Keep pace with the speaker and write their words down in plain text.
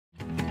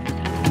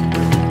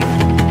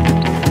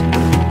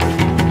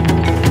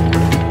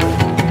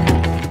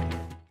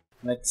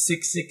Like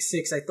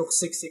 666. I took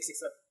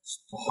 666.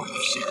 Oh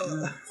shit!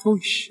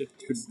 Holy shit,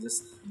 dude!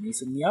 Just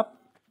mason me up.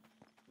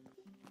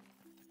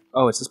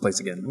 Oh, it's this place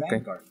again. Okay.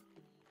 Vanguard.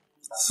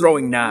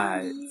 Throwing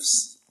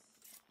knives.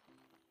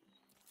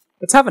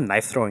 Let's have a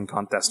knife throwing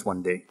contest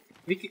one day.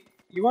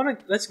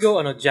 Let's go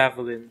on a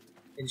javelin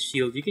and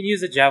shield. You can use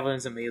the javelin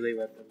as a melee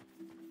weapon.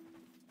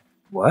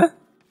 What?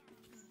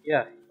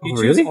 Yeah. You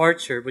Oh, choose really?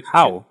 archer, but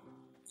How?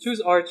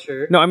 choose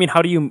archer. No, I mean,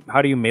 how do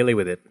you melee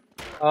with it?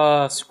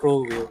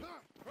 Scroll wheel.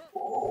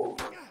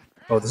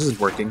 Oh, this is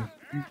working.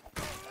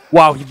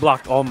 Wow, he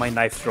blocked all my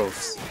knife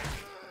throws.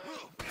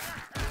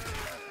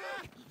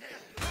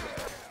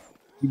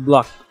 He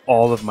blocked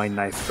all of my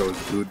knife throws,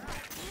 dude.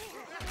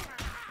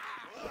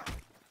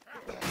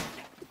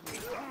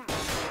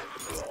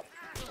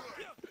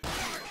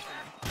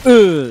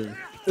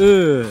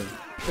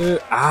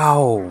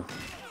 Ow.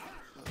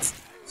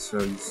 So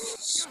you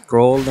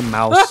scroll the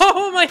mouse.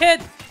 Oh, my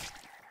head!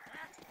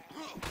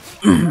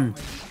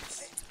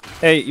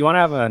 Hey, you want to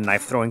have a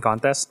knife throwing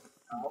contest?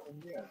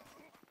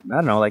 I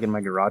don't know, like in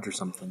my garage or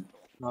something.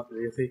 Not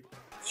really.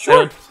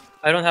 Sure.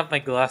 I don't have my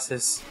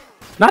glasses.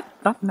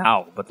 Not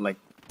now, but like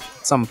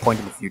at some point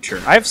in the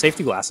future. I have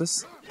safety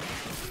glasses.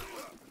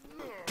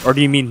 Or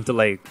do you mean to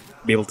like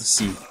be able to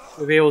see?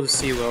 We'll be able to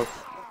see well.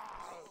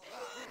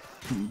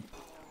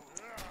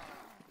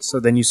 So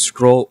then you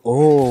scroll.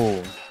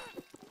 Oh.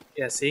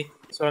 Yeah, see?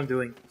 That's what I'm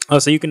doing. Oh,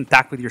 so you can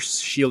attack with your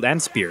shield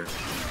and spear.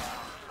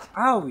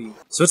 Owie.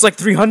 So it's like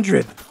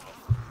 300.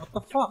 What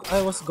the fuck?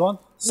 I was gone.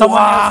 Someone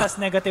Wow. else has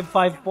negative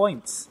 5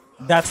 points.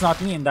 That's not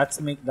me, and that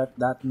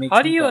makes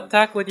How do me you bad.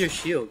 attack with your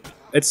shield?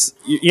 It's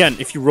yeah. And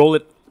if you roll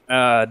it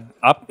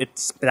up, it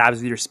stabs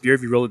with your spear.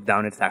 If you roll it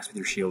down, it attacks with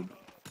your shield.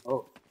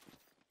 Oh.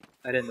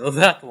 I didn't know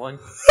that one.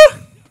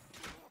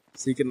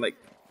 So you can like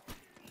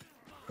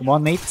Come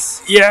on,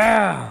 mates.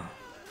 yeah.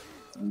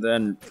 And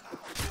then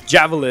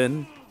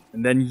javelin,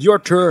 and then your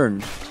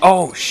turn.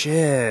 Oh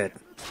shit!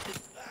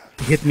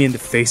 He hit me in the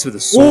face with a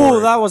sword. Oh,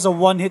 that was a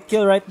one-hit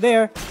kill right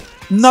there.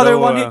 Another So,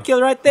 one-hit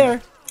kill right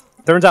there.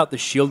 Turns out the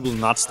shield will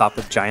not stop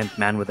a giant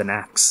man with an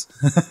axe.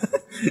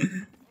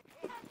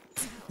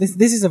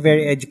 This is a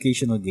very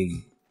educational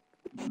game.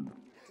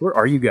 Where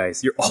are you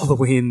guys? You're all the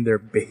way in their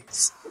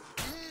base.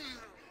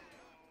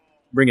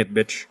 Bring it,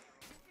 bitch.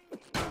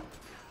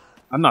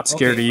 I'm not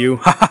scared Okay. of you.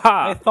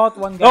 I thought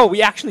one guy. Oh,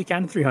 we actually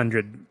can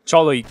 300.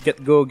 Cholo, you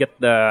go get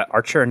the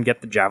archer and get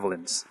the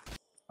javelins.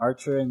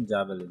 Archer and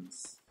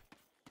javelins.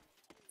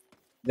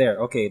 There.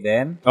 Okay,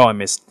 then. Oh, I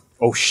missed.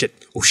 Oh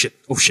shit! Oh shit!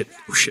 Oh shit!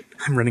 Oh shit!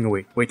 I'm running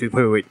away. Wait!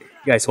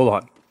 Guys, hold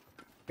on.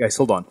 Guys,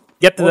 hold on.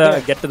 Get to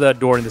there. get to the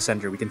door in the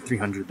center. We can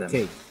 300 them.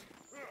 Okay.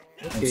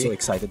 I'm so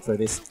excited for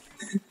this.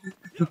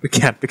 We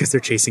can't because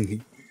they're chasing me.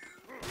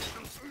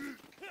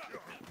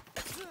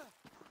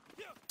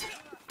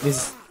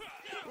 This.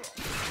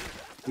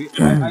 Okay,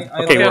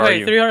 Okay, where are wait,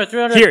 you?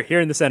 300.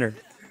 Here in the center.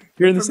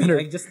 Here in the For me, I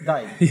center. just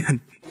died.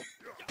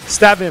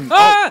 Stab him!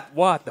 Ah! Oh,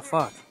 what the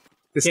fuck?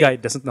 This Okay. guy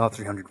doesn't know how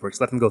 300 works.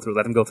 Let him go through.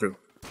 Let him go through.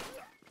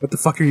 What the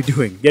fuck are you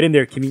doing? Get in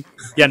there, Kimmy.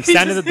 Yeah, and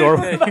stand in the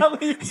doorway.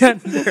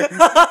 Get in there.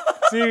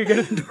 See, get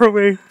in the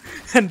doorway.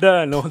 And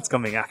no one's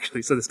coming,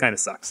 actually, so this kind of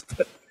sucks.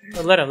 But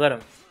Oh, let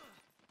him.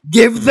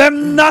 give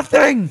them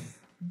nothing,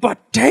 but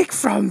take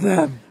from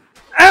them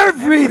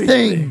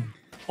everything.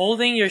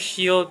 Holding your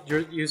shield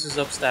uses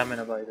up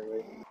stamina, by the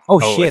way. Oh,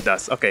 Oh, shit. it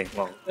does. Okay,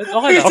 well.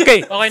 Okay,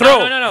 Okay, okay,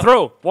 throw, no.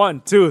 throw.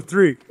 1, 2,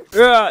 3.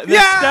 Yeah,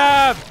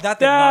 stab. That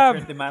did not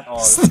hurt him at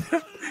all.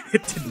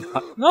 It did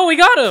not. No, we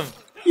got him!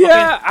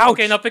 Yeah, ouch.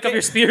 Okay, now pick up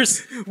your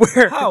spears.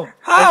 Where? How?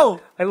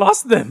 How? I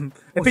lost them.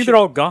 I think they're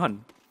all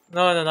gone.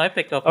 No, I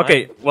picked up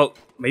Okay, mine. well,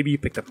 maybe you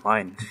picked up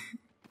mine.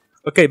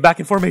 Okay, back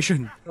in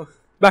formation.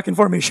 Back in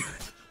formation.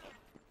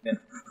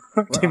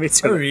 Our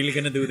teammates Are we are really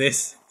gonna do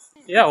this?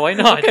 Yeah, why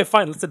not? okay,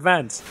 fine, let's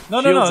advance.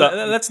 No. Shields up.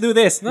 Let's do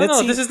this. No, Let's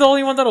see. this is the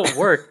only one that'll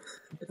work.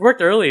 It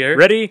worked earlier.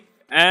 Ready,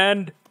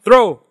 and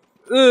throw.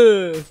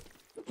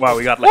 Wow,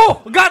 we got like...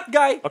 Oh, got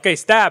guy. Okay,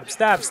 stab.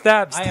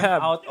 I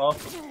am out of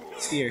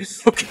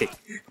spears. Okay,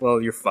 well,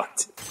 you're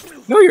fucked.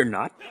 No, you're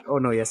not. Oh,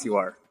 no, yes, you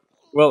are.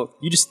 Well,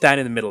 you just stand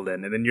in the middle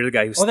then, and then you're the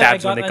guy who Oh, there, I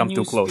stabs when got they a come new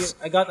too close.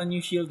 spear. I got a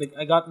new shield.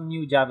 I got a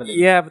new javelin.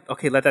 Yeah, but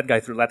okay, let that guy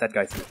through,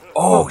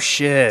 Oh,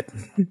 shit.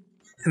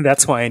 And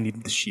that's why I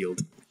needed the shield.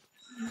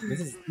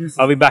 This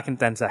I'll be back in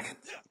 10 seconds.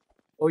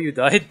 Oh, you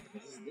died?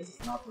 is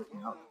not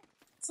working out.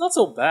 It's not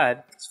so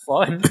bad. It's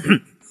fun.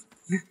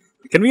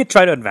 Can we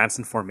try to advance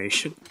in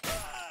formation?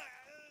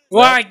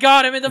 Wow, I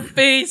got him in the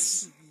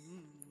face!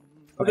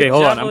 Okay, The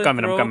hold on. javelin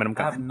throw. I'm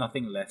I have coming.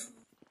 nothing left.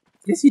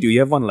 Yes, you do. You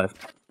have one left.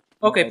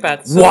 Okay,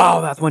 Pat. So Wow,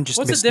 that one just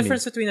what's missed the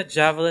difference between a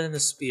javelin and a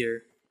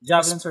spear?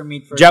 Javelins are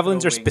made for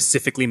Javelins are throwing.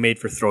 specifically made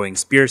for throwing.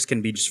 Spears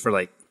can be just for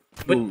like...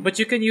 But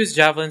you can use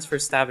javelins for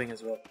stabbing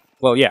as well.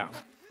 Well, yeah.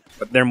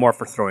 But they're more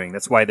for throwing.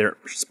 That's why their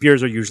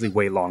spears are usually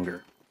way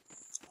longer.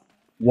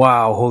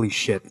 Wow, holy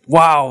shit.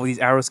 Wow, these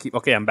arrows keep...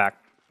 Okay, I'm back.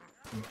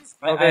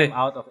 Okay. I'm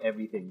out of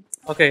everything.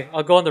 Okay,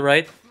 I'll go on the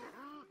right.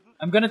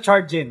 I'm gonna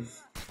charge in.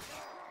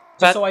 Just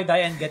Pat- so I die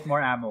and get more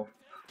ammo.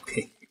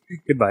 Okay,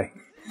 goodbye.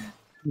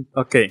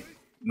 Okay,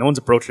 no one's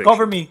approaching.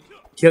 Cover me.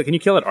 Can you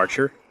kill that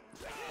archer?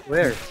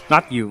 Where?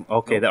 Not you.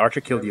 Okay, the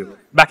archer killed you.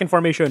 Back in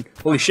formation.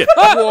 Holy shit.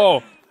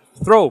 Whoa.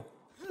 Throw.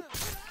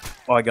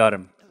 Oh, I got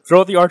him.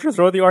 Throw at the archer.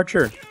 Throw at the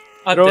archer.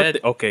 I'm Throw dead.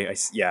 Okay,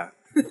 yeah.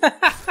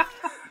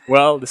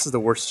 Well, this is the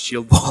worst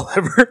shield ball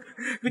ever.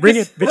 Bring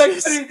it,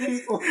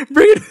 bitches.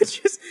 Bring it,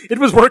 bitches. It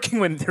was working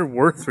when there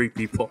were 3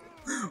 people.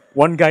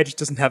 One guy just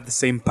doesn't have the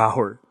same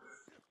power.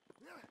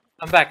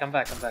 I'm back.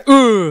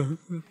 Ugh.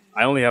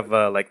 I only have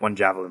like 1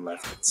 javelin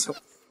left. So,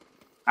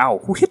 ow!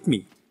 Who hit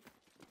me?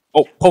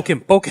 Oh, poke him!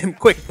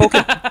 Quick, poke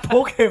him!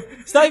 Poke him.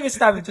 It's not even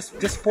stab him.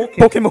 Just poke him.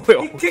 Poke him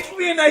away! He kicked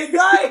me and I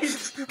died.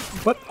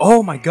 What?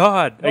 Oh my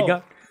god! I Oh,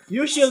 got.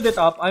 You shield it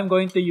up. I'm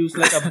going to use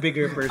like a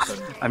bigger person.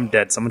 I'm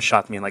dead. Someone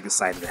shot me in like the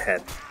side of the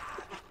head.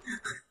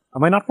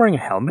 Am I not wearing a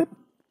helmet?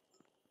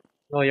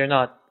 No, you're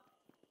not.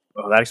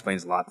 Oh, that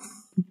explains a lot.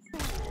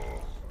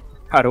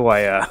 How do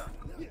I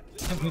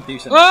I'm going to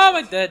use it. Oh,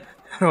 I'm dead.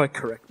 how do I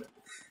correct that?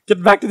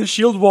 Get back to the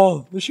shield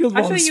wall. The shield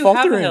wall Actually, is you have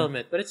faltering. a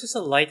helmet, but it's just a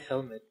light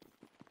helmet.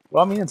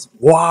 Well, I mean, it's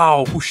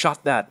wow. Who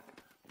shot that?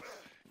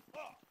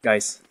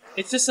 Guys.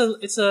 It's just a.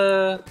 It's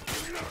a.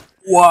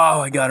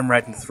 Wow, I got him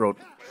right in the throat.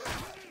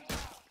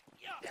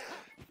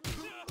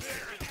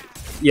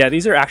 Yeah,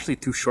 these are actually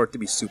too short to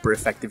be super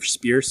effective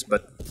spears,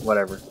 but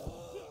whatever.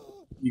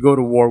 You go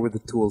to war with the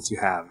tools you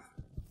have.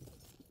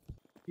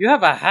 You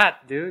have a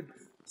hat, dude.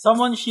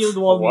 Someone shield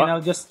wall me What? and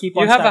I'll just keep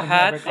on You have a stabbing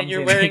whoever hat, and comes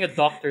you're in. wearing a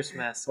doctor's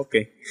mask.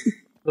 Okay.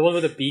 The one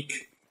with a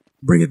beak.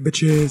 Bring it,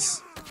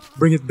 bitches.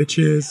 Bring it,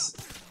 bitches.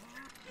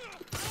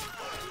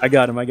 I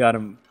got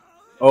him.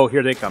 Oh,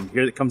 here they come.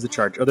 Here comes the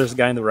charge. Oh, there's a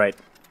guy on the right.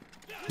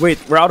 Wait,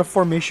 we're out of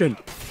formation.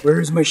 Where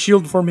is my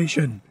shield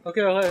formation?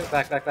 Okay,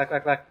 back.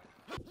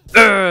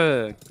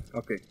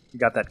 Okay, you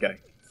got that guy.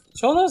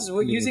 Cholo's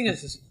using a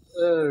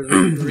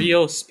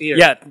Rio spear.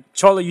 Yeah,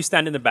 Cholo, you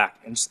stand in the back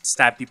and just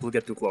stab people who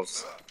get too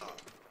close.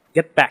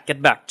 Get back.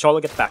 Cholo,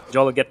 get back.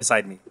 Cholo, get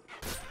beside me.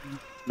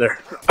 There.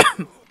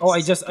 Oh, I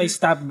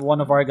stabbed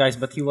one of our guys,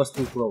 but he was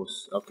too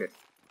close. Okay.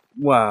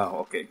 Wow,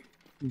 okay.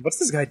 What's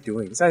this guy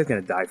doing? This guy's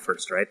gonna die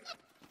first, right?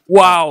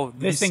 Wow!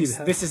 This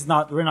is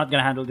not. We're not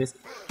gonna handle this.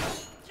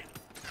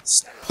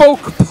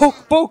 Poke!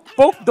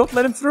 Don't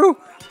let him through!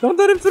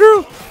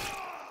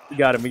 We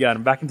got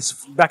him. Back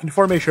into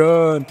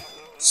formation.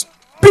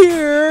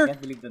 Spear! I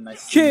can't believe the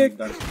nice thing we've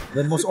done.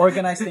 The most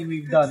organized thing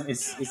we've done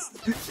is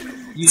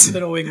use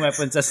throwing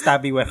weapons as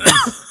stabby weapons.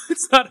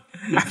 It's not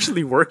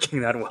actually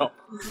working that well.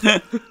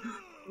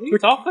 What are you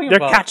talking They're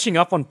about? catching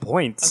up on I'm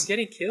points.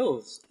 getting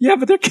kills. Yeah,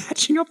 but they're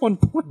catching up on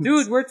points.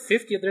 Dude, we're at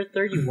 50, they're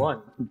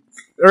 31.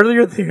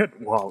 Earlier they had...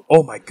 Wow.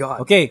 Oh my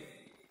god. Okay,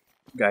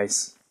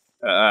 Guys.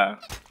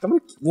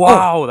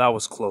 Wow, that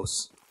was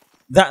close.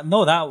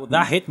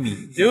 that hit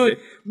me. Dude,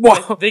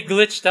 Wow. they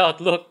glitched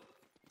out, look.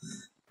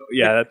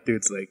 Yeah, that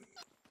dude's like...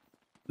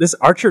 This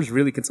archer's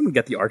really... Can someone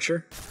get the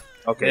archer?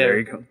 Okay, there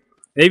you go.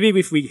 Maybe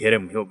if we hit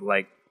him, he'll,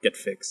 like, get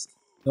fixed.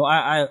 No,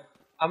 I'm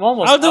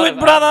almost I'll do out it, of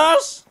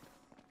brothers.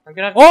 I'm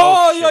gonna have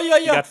Oh, Shit, yeah.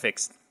 We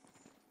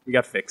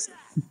got fixed.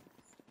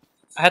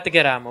 I had to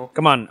get ammo.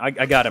 Come on, I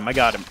got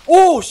him.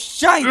 Oh,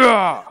 shite!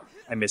 Ugh!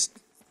 I missed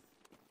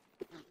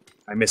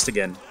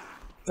again.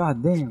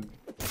 God damn.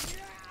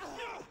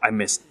 I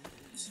missed.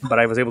 But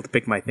I was able to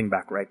pick my thing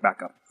back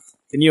up.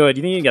 Do you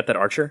think you can get that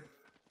archer?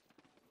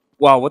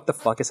 Wow, what the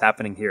fuck is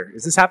happening here?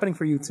 Is this happening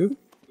for you too?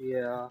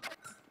 Yeah.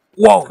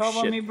 Whoa, Cover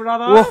shit. me,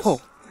 brothers.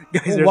 Whoa.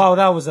 Guys, Oh, wow,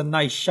 that was a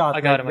nice shot.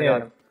 I got right him.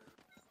 there.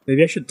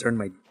 maybe I should turn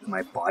my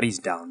bodies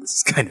down. This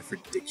is kind of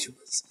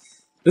ridiculous.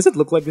 Does it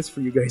look like this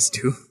for you guys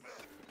too?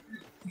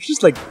 It's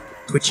just like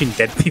twitching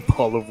dead people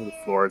all over the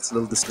floor. It's a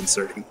little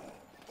disconcerting.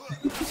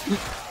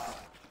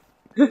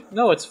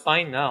 No, it's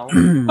fine now.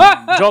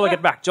 Cholo,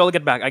 get back.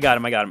 I got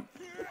him. I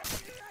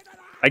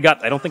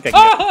don't think I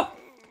can get him.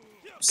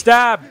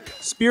 Stab!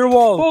 Spear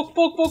wall!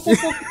 Poke.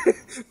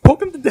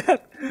 Poke him to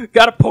death!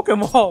 Gotta poke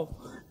him all!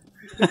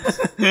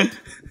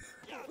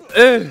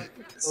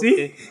 See?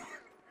 Okay.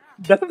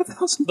 Death of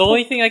 1,000. The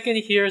only thing I can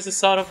hear is the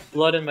sound of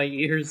blood in my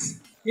ears.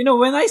 You know,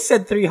 when I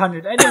said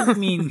 300, I didn't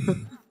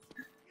mean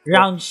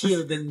round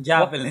shield and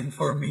javelin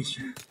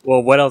formation.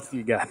 Well, what else do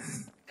you got?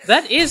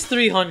 That is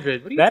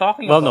 300. What are you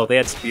talking well, about? no, they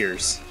had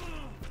spears.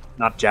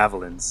 Not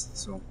javelins,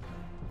 so...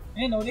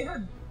 You know, they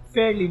had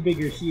fairly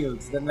bigger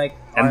shields than like.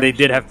 And they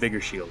did have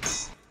bigger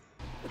shields.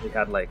 They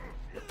had like...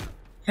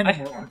 And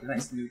more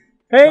organized loot.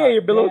 Hey,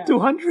 you're below Yeah.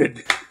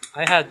 200!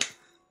 I had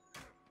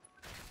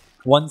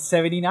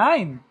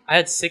 179.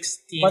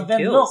 16 But then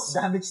kills.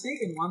 look, damage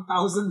taken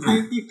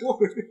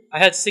 1094. I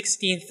had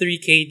 16 3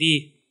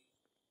 KD.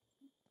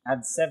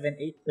 Had 7,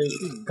 8,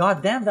 13.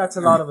 God damn, that's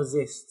a lot of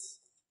assists.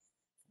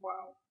 Wow.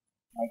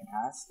 My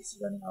ass is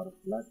running out of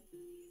blood.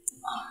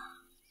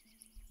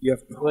 You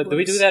have What, do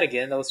we do that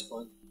again? That was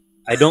fun.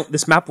 I don't...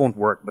 This map won't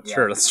work, but Yeah.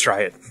 sure, let's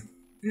try it.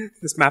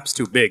 This map's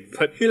too big,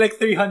 but... You're like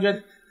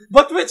 300.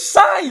 But which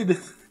side?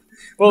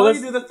 Well, Now let's...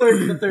 you do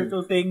the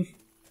turtle thing.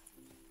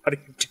 How do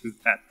you do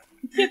that?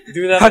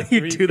 Do that How with do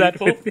you 3 do that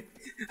people? with me?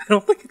 I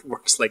don't think it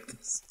works like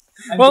this.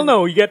 Well,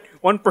 no, you get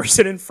one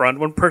person in front,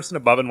 one person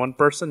above, and one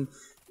person,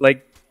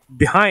 like,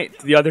 behind,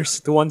 to the other,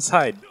 to one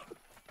side.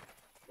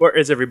 Where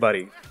is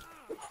everybody?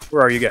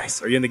 Where are you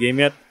guys? Are you in the game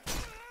yet?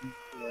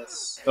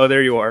 Yes. Oh,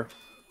 there you are.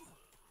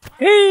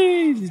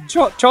 Hey,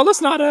 Cholo's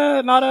not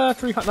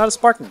a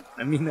Spartan.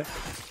 I mean,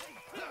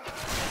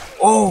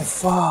 oh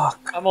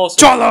fuck! I'm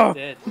also Cholo!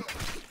 dead.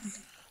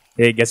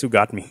 Hey, guess who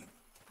got me?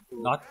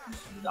 Not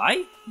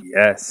die?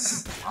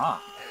 Yes.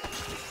 Ah.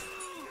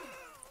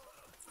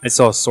 I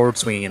saw a sword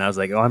swinging and I was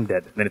like, oh, I'm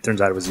dead. And then it turns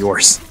out it was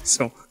yours.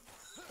 So,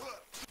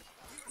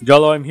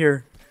 Jolo, I'm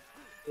here.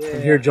 Yeah.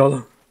 I'm here,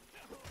 Jolo.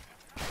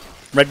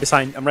 I'm right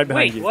behind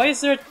Wait, you. why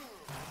is there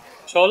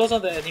Cholos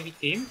on the enemy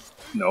team?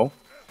 No.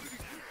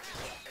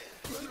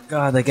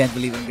 God, I can't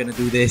believe I'm gonna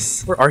do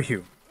this. Where are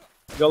you?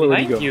 Jolo,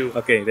 where'd Behind you go? you.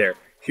 Okay, there.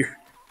 Here.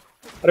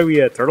 How do we,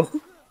 turtle?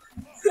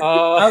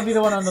 I'll be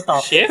the one on the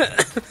top.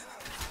 Shift?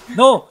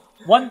 No!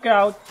 One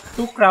crouch,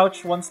 two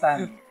crouch, one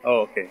stand.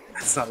 Oh, okay.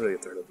 That's not really a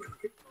turtle, but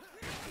okay.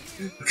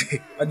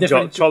 Okay. A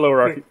different Cholo,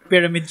 where are you?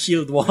 pyramid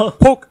shield wall.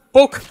 Poke!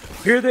 Poke!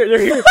 Here, they're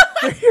here!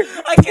 They're here!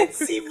 I can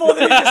see both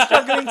of you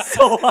struggling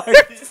so hard.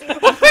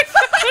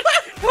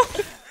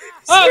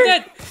 Oh,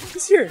 dead!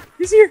 He's here!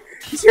 He's here!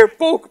 He's here!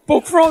 Poke!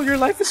 Poke for all your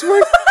life is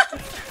worth!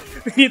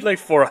 We need like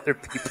 4 other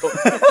people.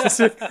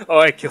 Oh,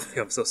 I killed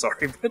you. I'm so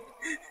sorry. But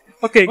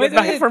okay, Wait, get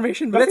back wait, in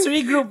formation. let's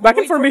regroup. Back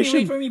in Wait for me, formation.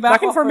 wait for me.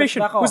 Back in Off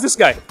formation. first, back Who's off. this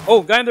guy?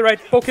 Oh, guy on the right.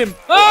 Poke him.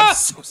 Oh, Ah! I'm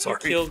so sorry.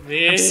 Killed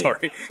me. I'm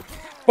sorry.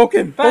 Poke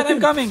him. Pat, Poke I'm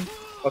him. coming.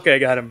 Okay, I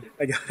got him.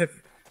 I got him.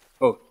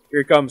 Oh, here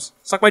he comes.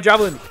 Suck my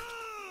javelin.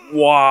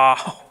 Wow,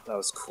 that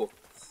was cool.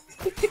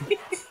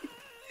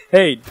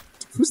 Hey,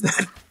 who's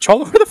that?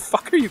 Cholo, where the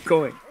fuck are you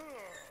going?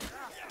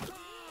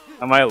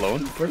 Am I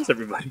alone? Where's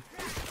everybody?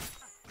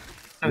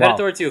 I'm Wow. headed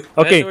towards you.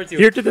 Okay,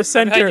 here to the I'm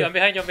center.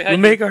 behind you. I'm behind We you.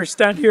 make our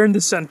stand here in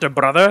the center,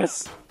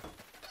 brothers.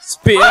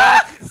 Spear,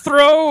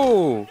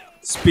 throw.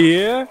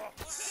 Spear,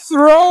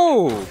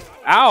 throw.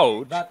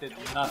 Ow. That did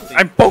nothing.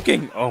 I'm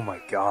poking. Oh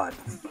my god.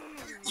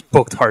 You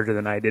poked harder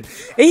than I did.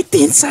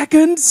 18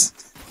 seconds.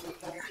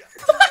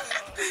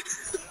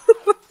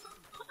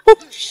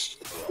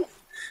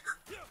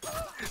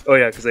 Oh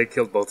yeah, because I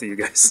killed both of you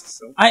guys.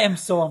 So. I am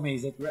so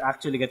amazed that we're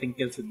actually getting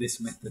kills with this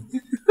method.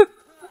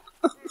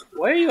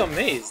 Why are you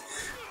amazed?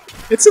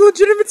 It's a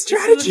legitimate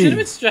strategy. It's a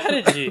legitimate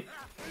strategy.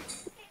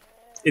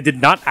 It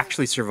did not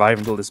actually survive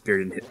until the spear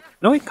didn't hit.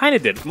 No, it kind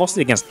of did.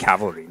 Mostly against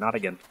cavalry, not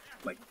against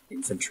like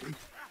infantry.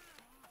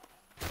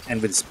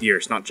 And with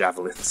spears, not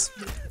javelins.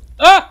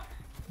 Ah!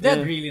 They had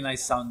Yeah. really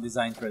nice sound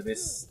design for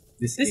this.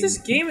 This This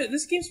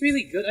game's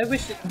really good.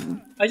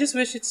 I just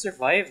wish it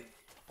survived.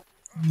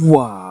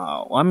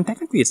 Wow. I mean,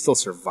 technically, it still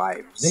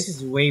survives. This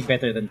is way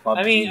better than PUBG.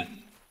 I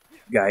mean,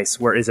 Guys,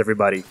 where is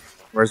everybody?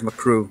 Where's my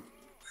crew?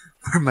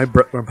 Where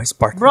are my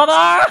Spartans? brother!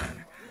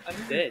 I'm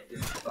dead.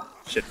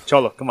 Shit,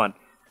 Cholo, come on.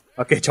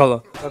 Okay,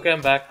 Cholo. Okay,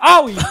 I'm back.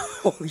 Owie!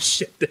 Holy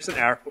shit, there's an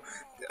arrow.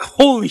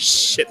 Holy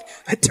shit.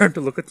 I turned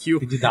to look at you,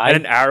 Did you die?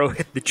 and an arrow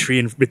hit the tree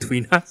in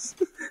between us.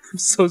 I'm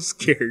so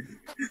scared.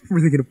 I'm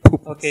really gonna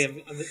poop. Okay,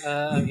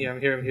 I'm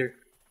here.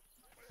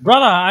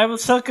 Brother, I will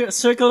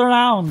circle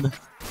around.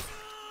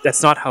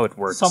 That's not how it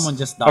works. Someone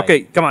just died.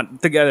 Okay, come on,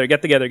 together,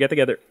 get together.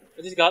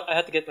 I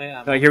had to get my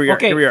ammo. Here we are,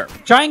 Okay, here we are.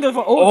 triangle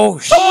for... Oh,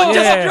 someone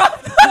shit. just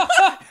dropped!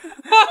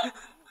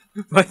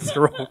 My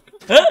throat.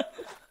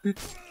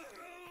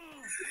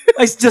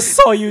 I just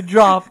saw you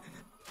drop.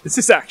 This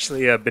is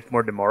actually a bit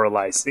more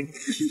demoralizing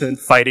than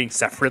fighting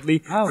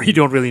separately, Ow. where you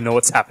don't really know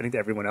what's happening to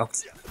everyone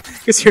else.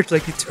 Because here,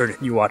 like, you turn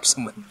and you watch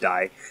someone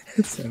die.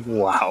 It's like,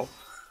 wow.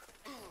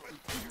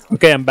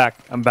 Okay, I'm back.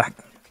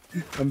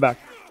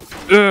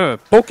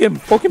 Poke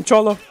him,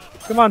 Cholo.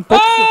 Come on,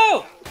 poke.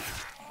 Oh!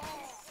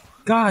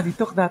 God, he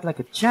took that like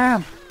a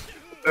champ.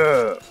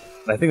 I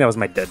think that was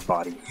my dead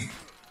body.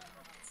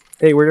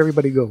 Hey, where'd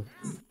everybody go?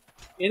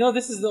 You know,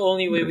 this is the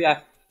only way we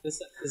act. This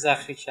is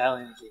actually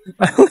challenging.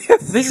 I only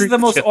have This is 3 the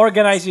most kills.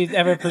 organized we've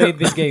ever played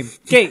this game.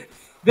 Okay,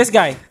 this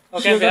guy.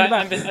 Okay, Shield on the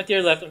back. I'm to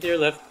your left. I'm to your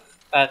left.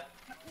 Pat.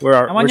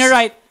 I'm on your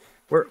right.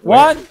 Where?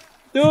 1,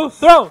 2,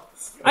 throw!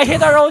 I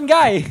hit our own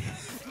guy.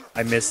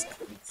 I missed.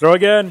 Throw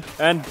again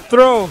and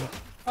throw.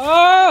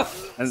 Oh!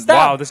 And Stab.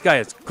 wow, this guy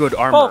has good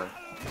armor.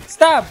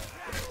 Stab.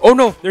 Oh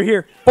no, they're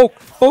here. Poke.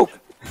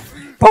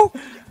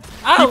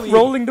 Ow! Keep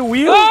rolling the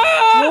wheel.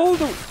 Ah! Roll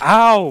the.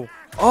 Ow.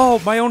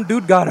 Oh, my own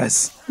dude got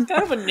us. What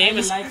kind of a name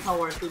is? like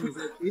how our thing is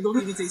like, we don't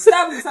even say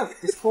stab.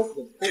 Just poke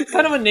them. What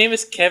kind of a name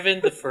is Kevin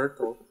the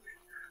Fertile?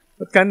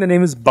 What kind of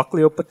name is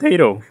Buckley or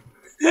Potato?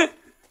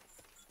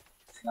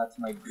 That's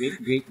my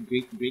great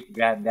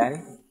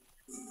granddaddy.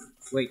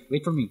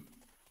 Wait for me.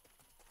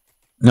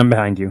 I'm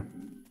behind you.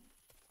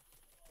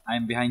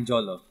 I'm behind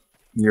Jolo.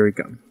 Here we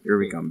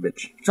come,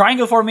 bitch.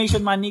 Triangle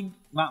formation, manig,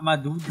 ma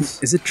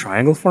dudes. Is it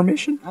triangle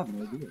formation? I have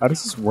no idea. How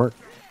does this work?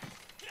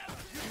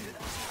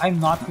 I'm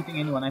not hitting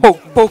anyone. I'm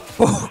Poke.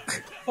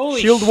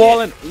 Holy Shield shit. wall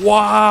and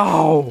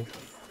wow.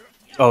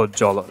 Oh,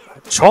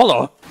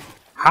 Cholo.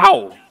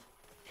 How?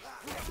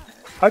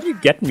 How'd you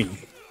get me?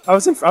 I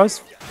thought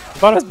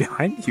I was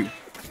behind you.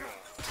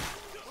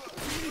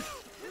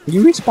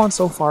 You respawn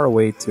so far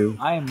away too.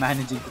 I am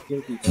managing to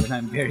kill people and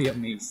I'm very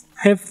amazed.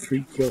 I have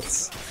 3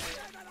 kills.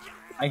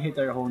 I hit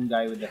our own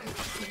guy with the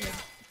head.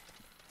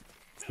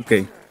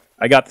 Okay,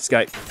 I got this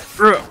guy.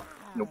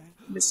 Nope,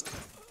 missed.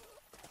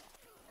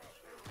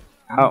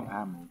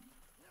 How?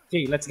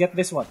 Okay, let's get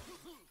this one.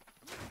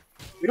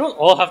 We don't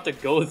all have to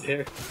go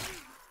there.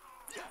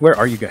 Where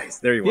are you guys?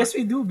 There you are. Yes,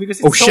 we do, because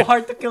it's so shit.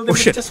 hard to kill them Oh,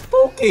 with shit. just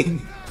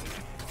poking.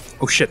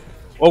 Oh shit.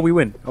 Oh, we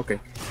win. Okay.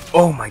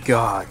 Oh my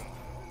god.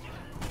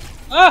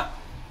 Ah!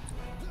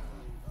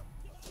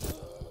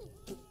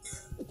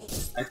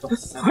 I took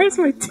Why is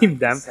my team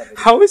damn?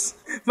 How is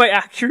my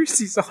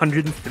accuracy is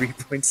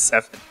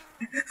 103.7?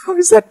 How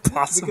is that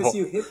possible? Because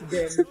you hit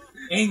them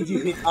and you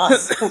hit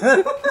us.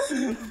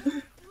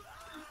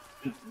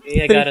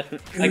 Hey,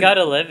 I got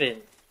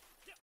 11.